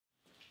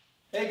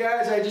Hey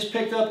guys, I just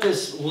picked up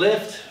this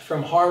lift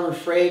from Harbor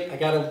Freight. I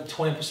got a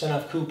 20%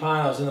 off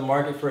coupon. I was in the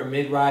market for a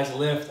mid-rise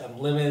lift. I'm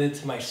limited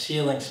to my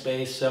ceiling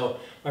space. So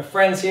my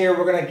friend's here.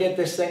 We're gonna get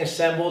this thing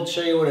assembled,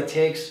 show you what it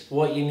takes,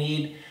 what you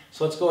need.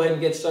 So let's go ahead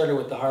and get started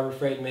with the Harbor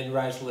Freight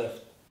mid-rise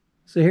lift.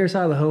 So here's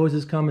how the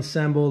hoses come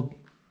assembled.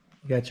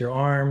 You got your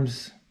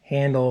arms,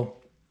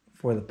 handle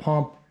for the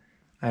pump.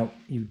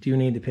 You do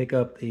need to pick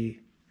up the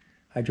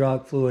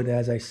hydraulic fluid,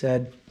 as I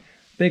said.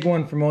 Big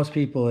one for most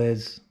people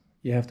is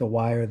you have to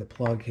wire the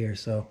plug here,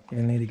 so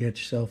you're gonna need to get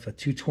yourself a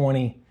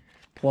 220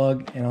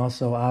 plug, and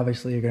also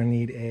obviously you're gonna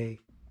need a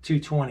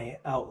 220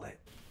 outlet.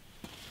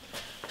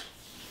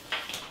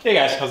 Hey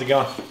guys, how's it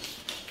going?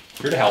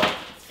 Here to help,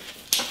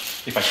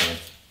 if I can.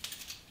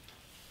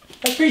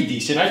 That's pretty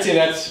decent. I'd say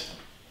that's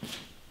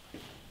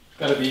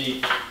gotta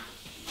be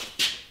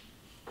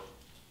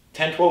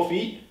 10, 12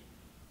 feet.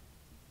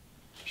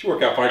 Should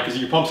work out fine because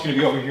your pump's gonna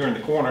be over here in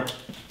the corner.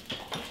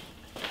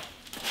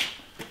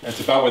 That's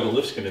about where the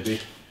lift's gonna be.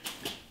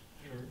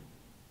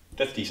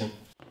 That's decent.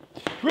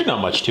 Really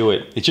not much to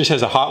it. It just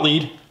has a hot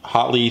lead,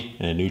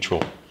 and a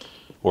neutral,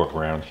 or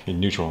ground, in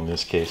neutral in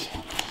this case.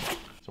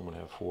 So I'm gonna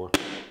have 4.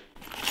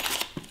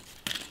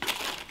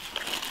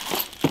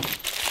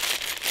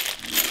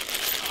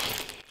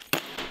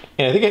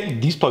 And I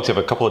think these plugs have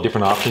a couple of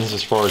different options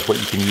as far as what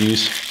you can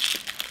use.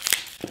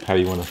 How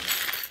do you wanna,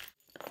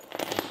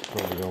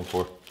 what are we going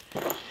for?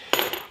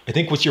 I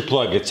think what's your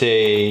plug? It's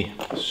a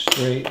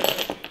Straight.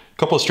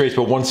 Couple of straights,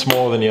 but one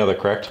smaller than the other,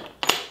 correct?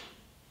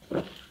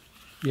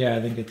 Yeah,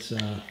 I think it's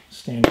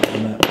standard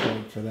on that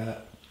plug for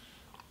that.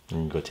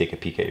 And go take a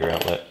peek at your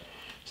outlet.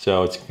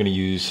 So it's going to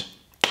use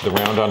the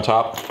round on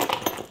top.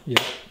 Yep.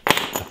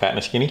 The fat and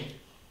the skinny.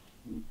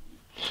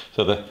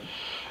 So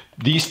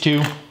these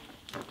two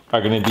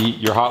are going to be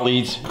your hot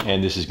leads,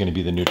 and this is going to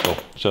be the neutral.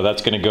 So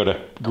that's going to go to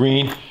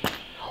green.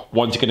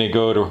 One's going to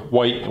go to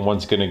white, and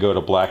one's going to go to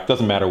black.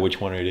 Doesn't matter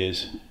which one it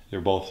is. They're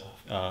both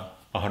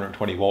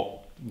 120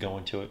 volt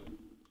going to it.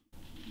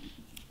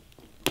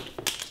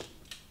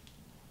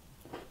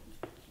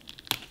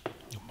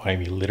 Mind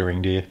me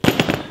littering, do you?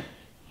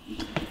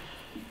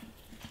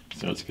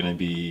 So it's going to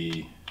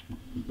be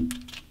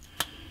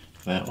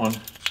that one,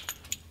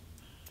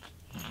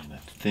 and a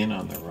thin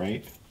on the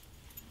right,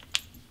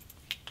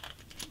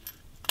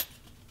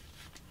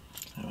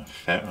 and a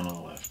fat one on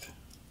the left.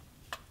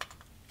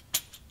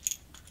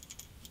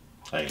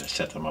 I gotta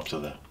set them up so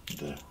the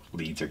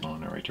leads are going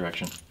in the right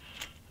direction.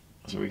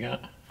 That's what we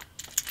got.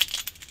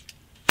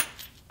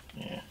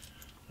 Yeah,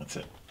 that's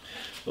it.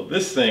 So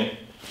this thing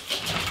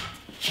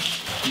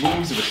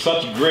moves with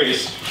such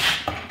grace.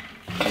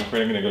 I'm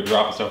afraid I'm gonna go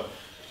drop it. So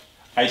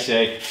I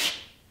say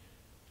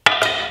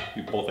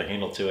we bolt the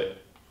handle to it.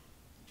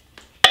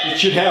 It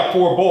should have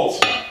 4 bolts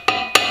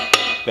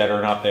that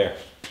are not there.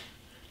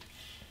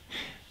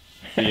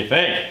 What do you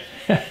think?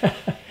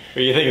 Where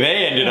do you think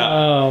they ended up?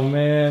 Oh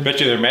man. Bet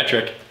you they're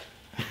metric.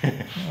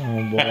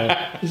 Oh boy.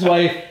 This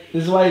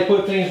is why you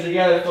put things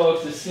together,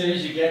 folks, as soon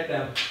as you get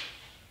them.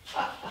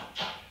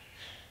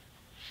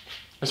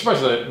 I'm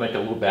surprised they like a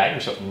little bag or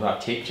something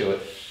not taped to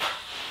it.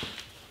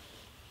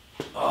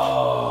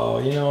 Oh,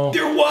 you know.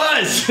 There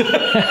was!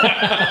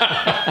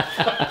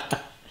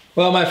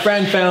 Well, my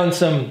friend found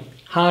some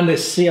Honda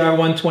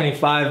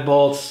CR125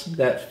 bolts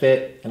that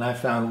fit, and I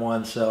found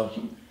one. So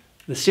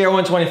the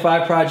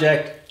CR125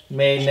 project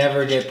may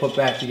never get put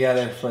back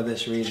together for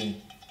this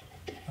reason.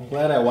 I'm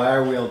glad I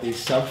wire wheeled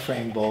these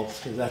subframe bolts,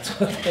 because that's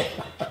what they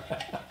are.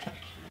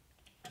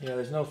 Yeah,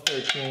 there's no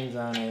 13s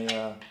on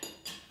a,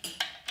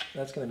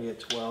 that's going to be a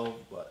 12,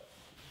 but.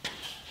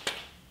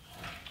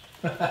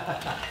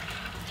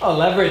 Oh,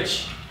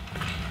 leverage.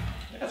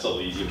 That's a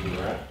little easy to move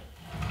around.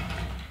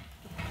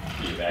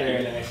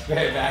 Very nice,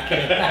 very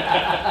vacuum.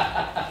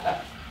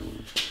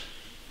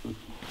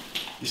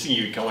 You think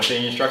you could come with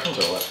any instructions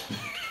or what?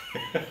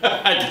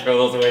 I can throw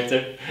those away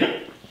too.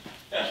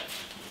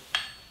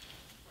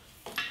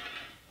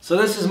 So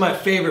this is my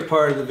favorite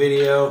part of the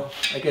video.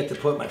 I get to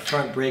put my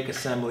front brake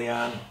assembly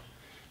on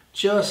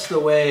just the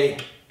way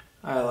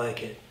I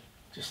like it.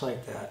 Just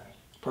like that.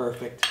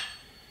 Perfect.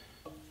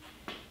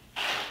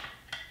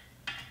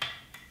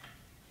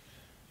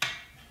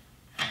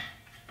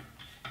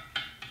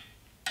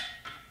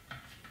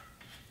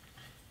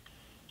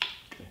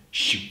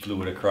 Shoot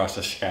fluid across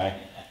the sky.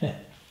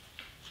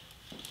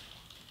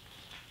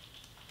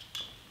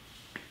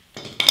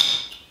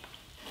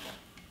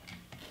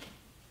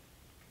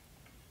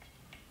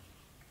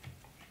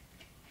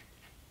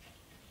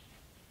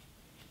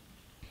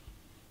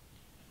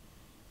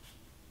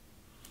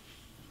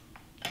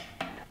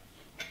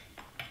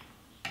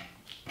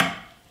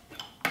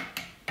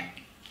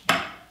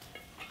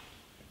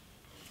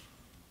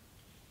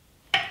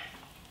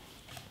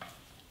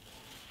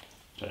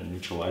 Try to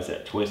neutralize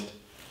that twist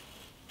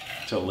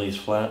so it lays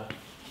flat.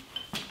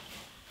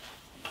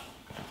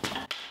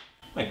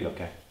 Might be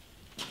okay.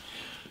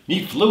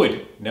 Need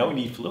fluid. Now we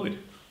need fluid.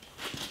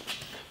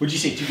 What'd you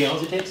say, 2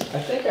 gallons it takes?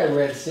 I think I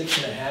read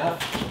 6.5.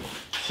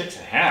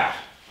 6.5?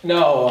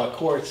 No,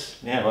 quarts.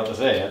 Yeah, about to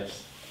say.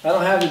 That's, I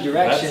don't have the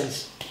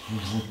directions.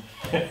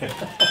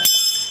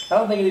 I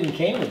don't think it even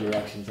came with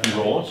directions. I'm You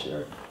not rolling?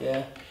 Sure.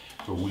 Yeah.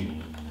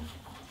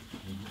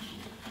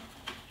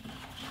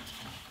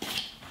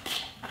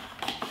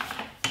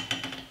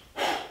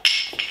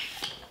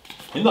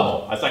 In the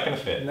hole. That's not gonna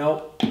fit.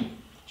 Nope.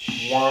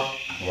 Wah,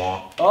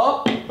 wah.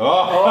 Oh!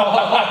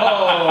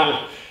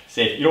 Oh!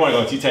 Safe. You don't want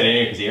to go too tight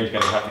anyway because the air's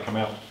gotta have to come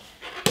out.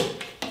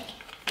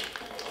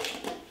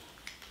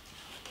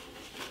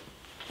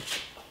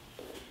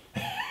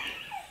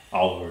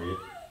 All over you.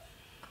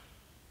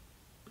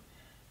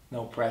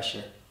 No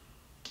pressure.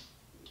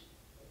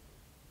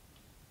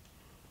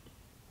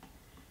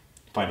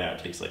 Find out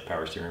it takes like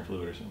power steering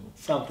fluid or something.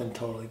 Something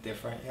totally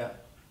different, yeah.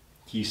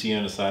 Can you see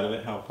on the side of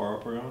it how far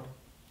up we're going?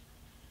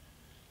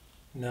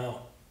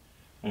 No.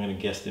 I'm gonna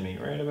guesstimate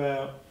right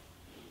about.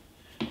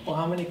 Well,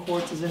 how many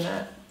quarts is in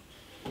that?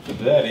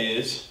 That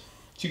is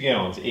 2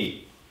 gallons,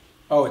 8.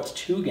 Oh, it's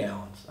 2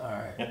 gallons. All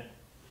right. Yeah.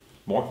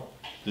 More?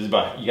 This is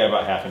about, you got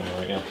about half in there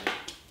right now.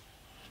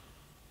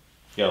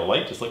 You got a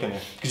light? Just look in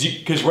there.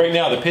 Because right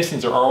now the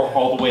pistons are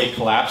all the way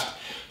collapsed,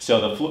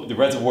 so the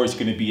reservoir is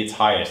going to be its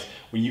highest.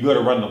 When you go to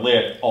run the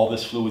lift, all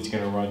this fluid's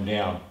going to run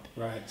down.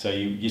 Right. So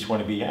you just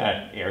want to be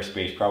at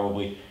airspace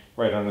probably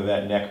right under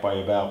that neck by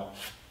about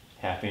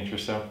 ½ inch or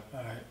so.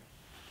 All right.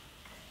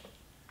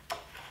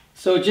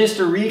 So just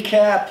to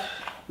recap,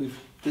 we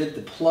did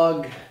the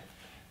plug.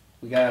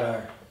 We got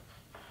our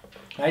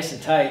nice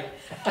and tight.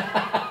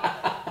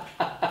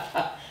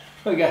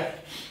 We got,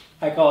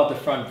 I call it the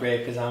front brake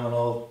because I'm an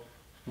old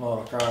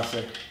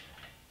motocrosser.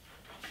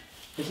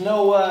 There's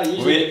no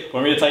usually.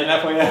 Want me to tighten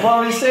that for you? Well,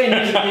 I'm just saying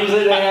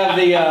usually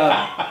they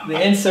have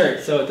the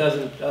insert so it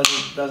doesn't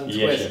twist.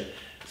 Yeah, sure.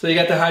 So you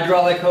got the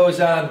hydraulic hose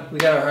on. We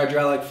got our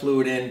hydraulic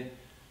fluid in.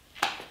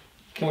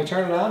 Can we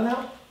turn it on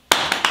now?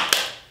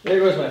 There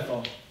goes my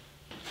phone.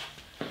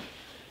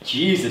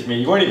 Jesus, man,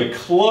 you weren't even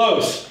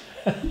close.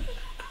 Get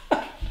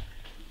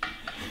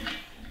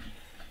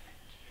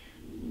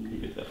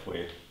that for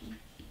you.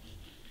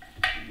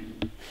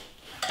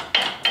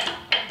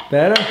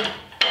 Better?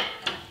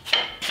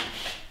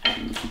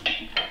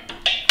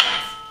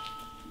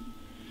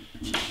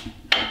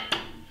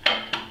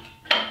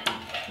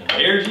 And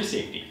there's your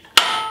safety.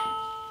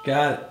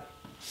 Got it.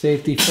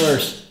 Safety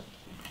first.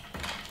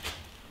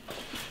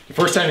 The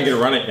first time you're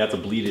gonna run it, you have to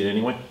bleed it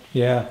anyway.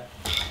 Yeah.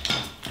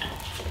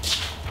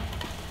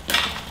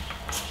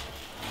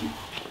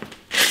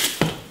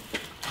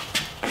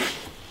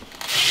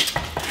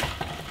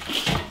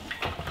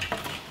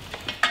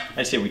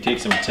 I say we take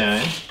some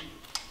time.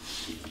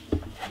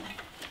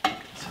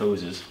 These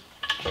hoses.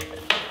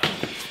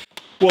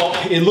 Well,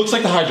 it looks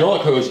like the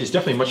hydraulic hose is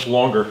definitely much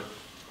longer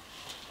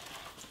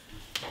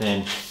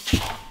than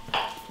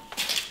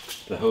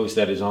the hose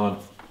that is on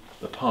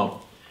the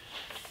pump.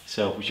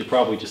 So we should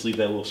probably just leave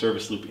that little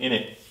service loop in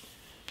it.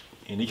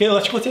 And you get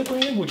electrical tape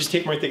right in, we'll just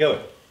tape them right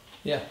together.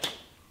 Yeah.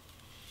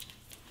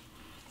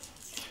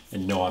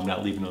 And no, I'm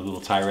not leaving those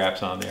little tie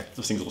wraps on there.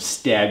 Those things will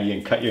stab you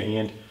and cut your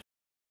hand.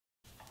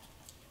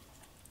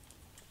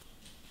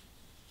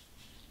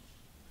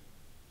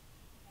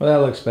 Well,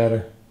 that looks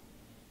better.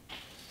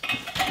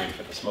 Ready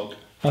for the smoke.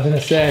 I was gonna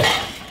say,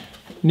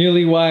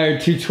 newly wired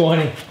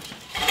 220.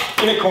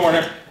 In a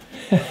corner.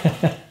 Is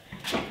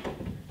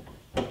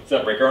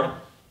that breaker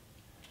on?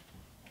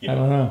 I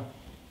don't know.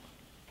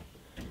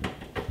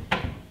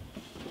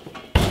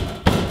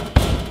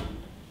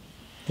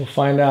 We'll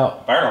find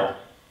out. Fire hole.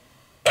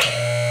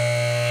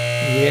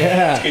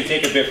 Yeah. It's gonna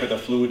take a bit for the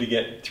fluid to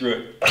get through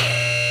it.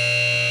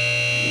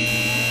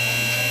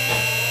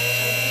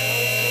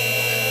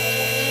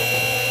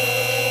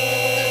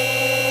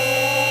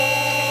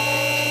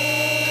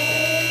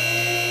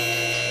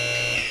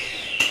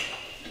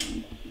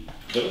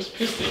 Those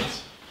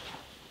pistons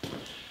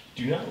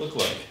do not look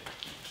like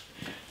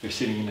they're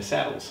sitting in the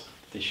saddles.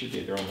 They should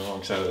be. They're on the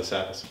wrong side of the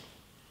saddles.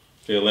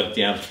 So you let it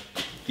down.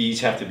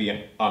 These have to be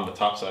on the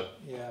top side.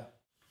 Yeah.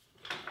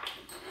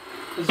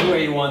 This is where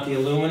you want the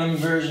aluminum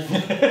version.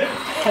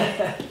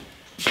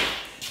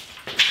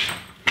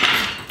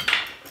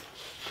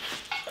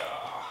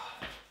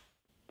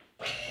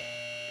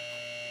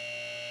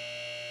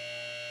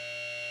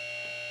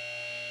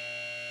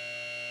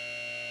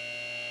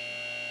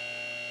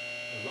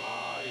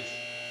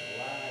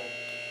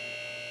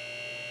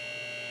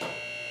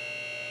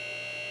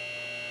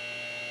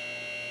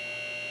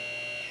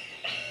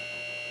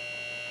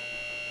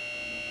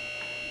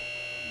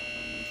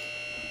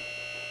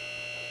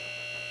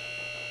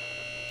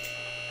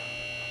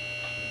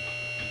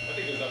 I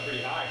think it goes up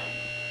pretty high.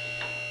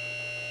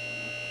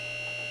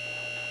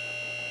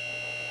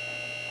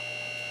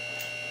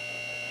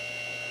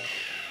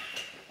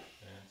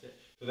 That's it.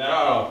 So that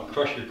ought to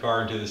crush your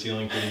car into the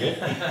ceiling pretty good.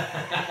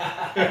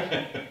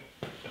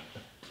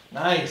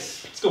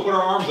 Nice. Let's go put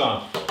our arms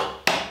on.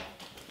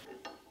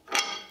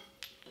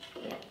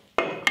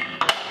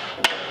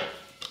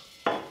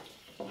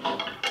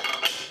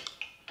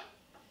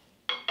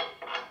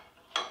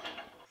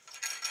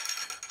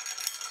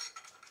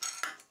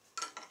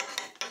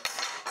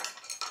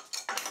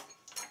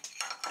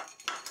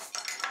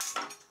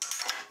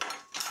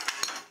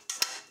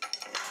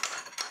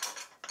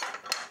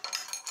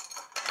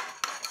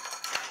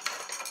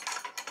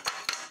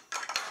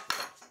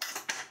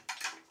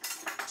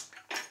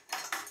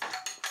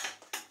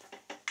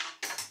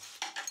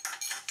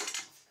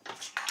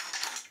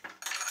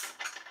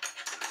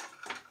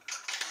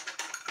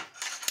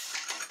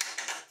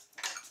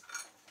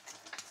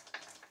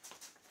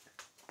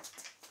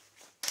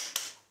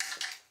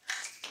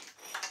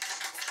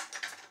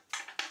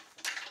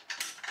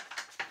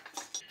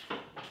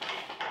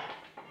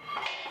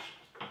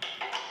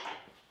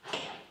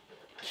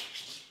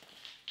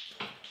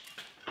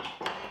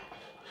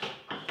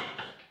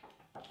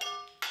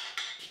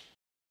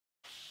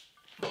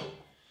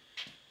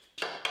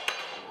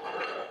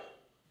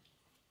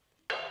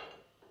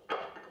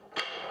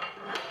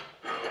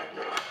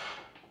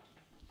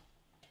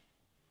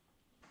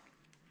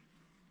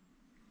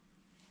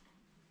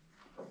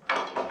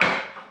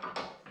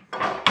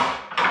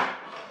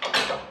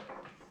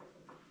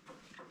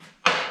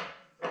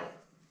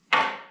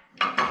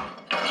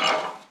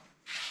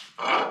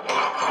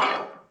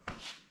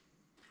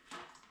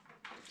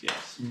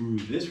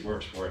 smooth this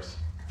works for us.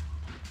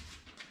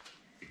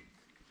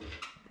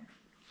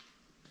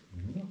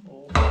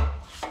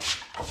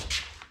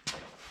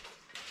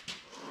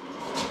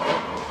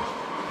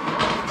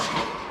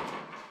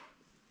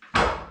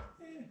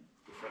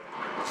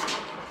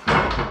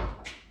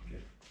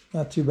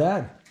 Not too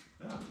bad.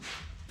 Oh.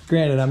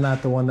 Granted, I'm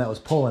not the one that was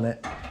pulling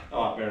it.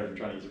 Oh, better than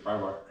trying to use a pry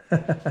bar.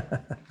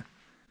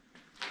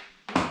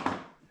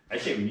 I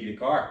say we need a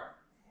car.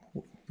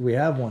 We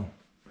have one.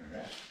 All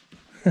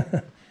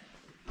right.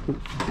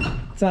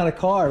 It's not a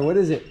car. What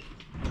is it?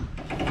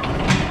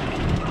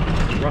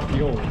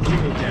 Rusty old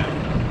single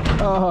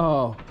cab.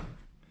 Oh.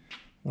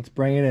 Let's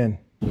bring it in.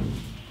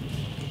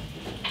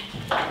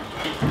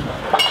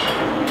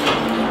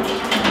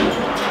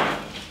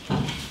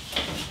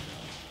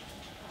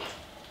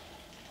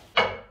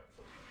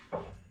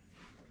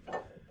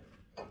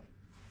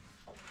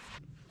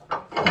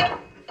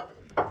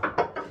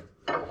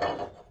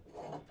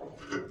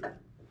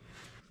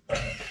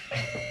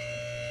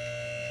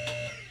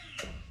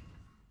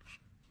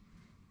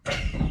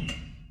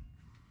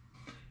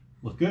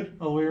 Look good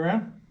all the way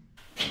around?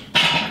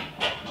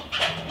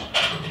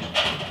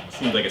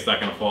 Seems like it's not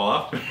gonna fall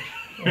off.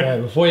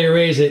 Alright, before you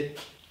raise it,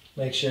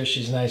 make sure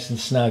she's nice and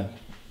snug.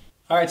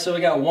 Alright, so we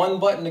got one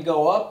button to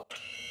go up.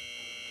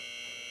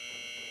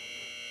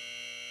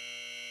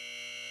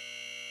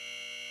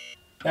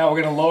 Now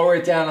we're gonna lower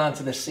it down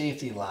onto the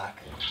safety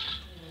lock.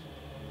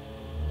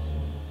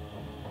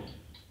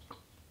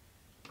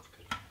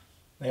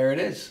 There it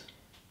is.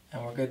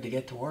 And we're good to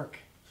get to work.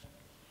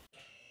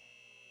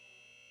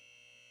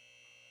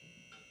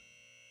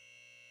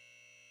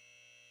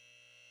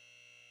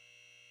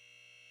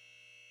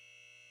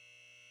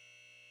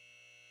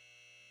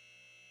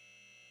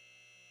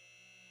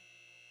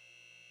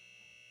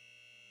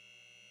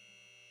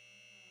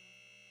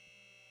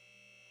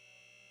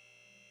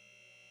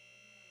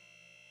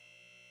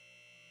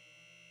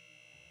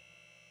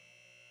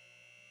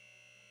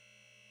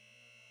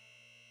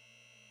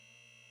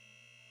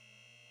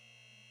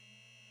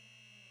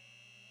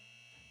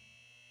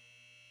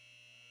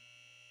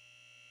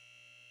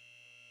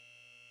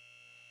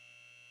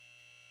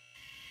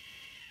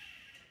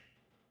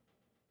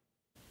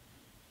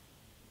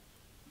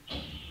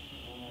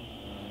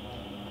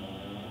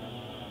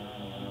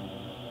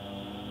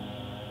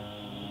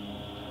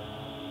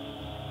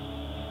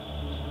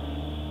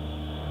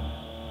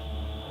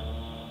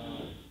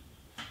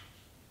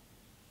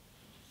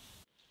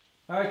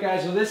 Alright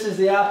guys, so this is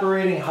the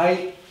operating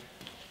height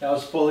that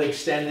was fully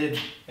extended,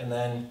 and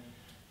then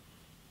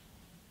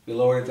we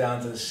lowered it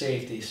down to the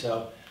safety.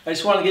 So I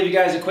just want to give you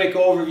guys a quick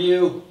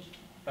overview.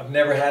 I've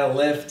never had a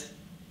lift.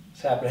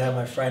 Just happen to have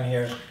my friend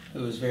here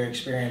who is very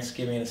experienced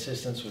giving me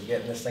assistance with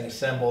getting this thing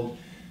assembled,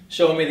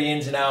 showing me the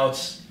ins and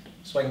outs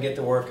so I can get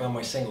to work on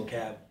my single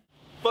cab.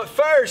 But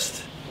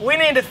first, we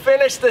need to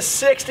finish the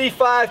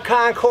 65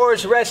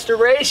 Concours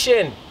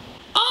restoration.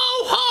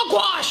 Oh,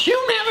 hogwash!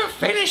 You never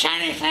finish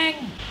anything!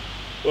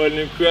 What an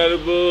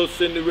incredible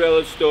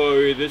Cinderella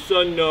story. This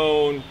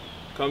unknown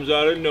comes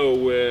out of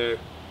nowhere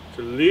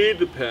to lead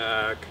the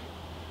pack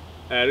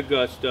at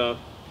Augusta.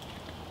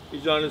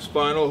 He's on his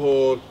final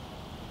hold.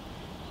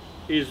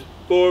 He's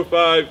 4 or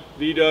 5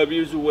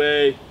 VWs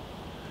away.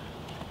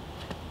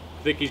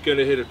 I think he's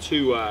gonna hit a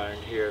 2-iron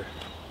here.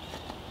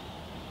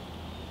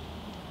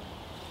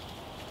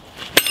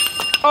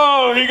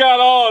 Oh, he got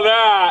all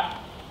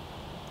that!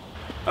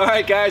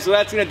 Alright guys, so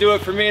that's going to do it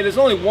for me. There's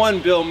only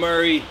one Bill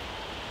Murray.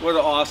 What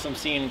an awesome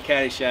scene in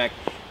Caddyshack.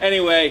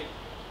 Anyway,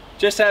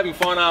 just having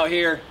fun out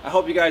here. I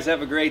hope you guys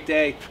have a great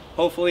day.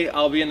 Hopefully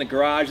I'll be in the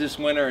garage this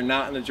winter and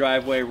not in the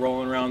driveway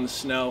rolling around in the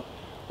snow.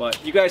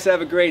 But you guys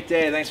have a great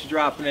day. Thanks for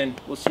dropping in.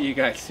 We'll see you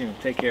guys soon.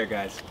 Take care,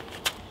 guys.